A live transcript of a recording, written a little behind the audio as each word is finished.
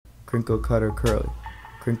Crinkle cutter curly,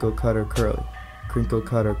 crinkle cutter curly, crinkle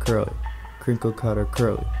cutter curly, crinkle cutter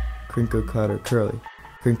curly, crinkle cutter curly,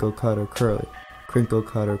 crinkle cutter curly, crinkle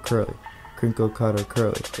cutter curly, crinkle cutter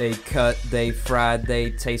curly. They cut, they fried,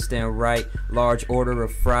 they tasting right. Large order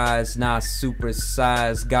of fries, not super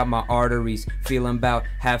size. Got my arteries feeling about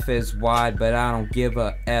half as wide, but I don't give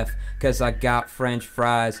a F, cause I got French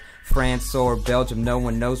fries. France or Belgium, no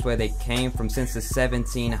one knows where they came from. Since the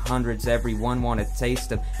 1700s, everyone wanna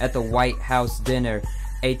taste them. At the White House dinner,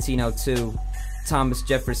 1802. Thomas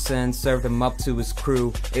Jefferson served him up to his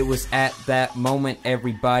crew. It was at that moment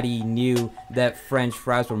everybody knew that French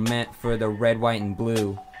fries were meant for the red, white, and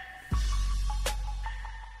blue.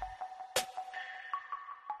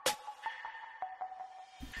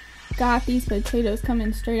 Got these potatoes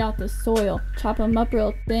coming straight out the soil. Chop them up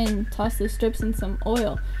real thin, toss the strips in some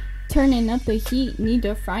oil. Turning up the heat, need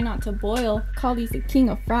to fry not to boil. Call these the king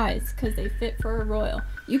of fries, cause they fit for a royal.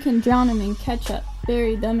 You can drown them in ketchup,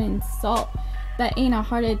 bury them in salt. That ain't a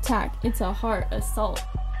heart attack, it's a heart assault.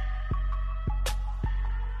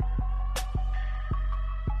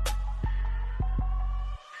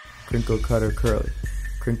 Crinkle cutter curly,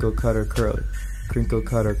 crinkle cutter curly, crinkle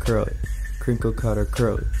cutter curly, crinkle cutter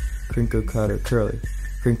curly, crinkle cutter curly,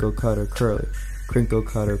 crinkle cutter curly, crinkle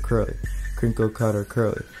cutter curly, crinkle cutter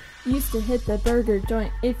curly. Used to hit the burger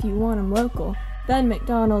joint if you want 'em local. Then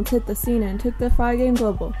McDonald's hit the scene and took the fry game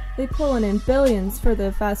global. They pullin' in billions for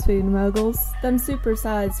the fast food moguls. Them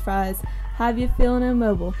supersized fries have you feeling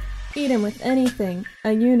immobile. Eat 'em with anything,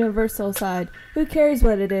 a universal side. Who cares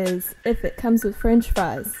what it is if it comes with French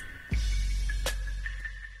fries?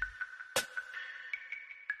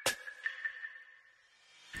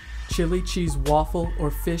 Chili cheese waffle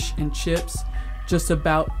or fish and chips, just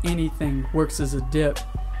about anything works as a dip.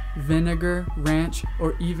 Vinegar, ranch,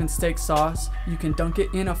 or even steak sauce, you can dunk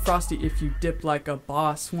it in a Frosty if you dip like a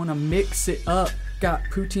boss. Wanna mix it up, got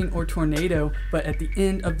poutine or tornado, but at the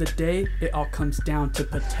end of the day, it all comes down to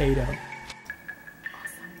potato.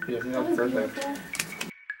 Perfect.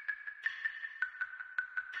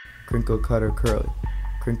 Crinkle cutter curly,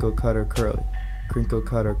 crinkle cutter curly, crinkle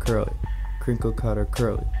cutter curly, crinkle cutter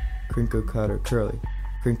curly, crinkle cutter curly,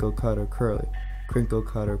 crinkle cutter curly, crinkle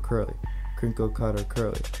cutter curly, crinkle cutter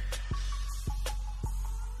curly.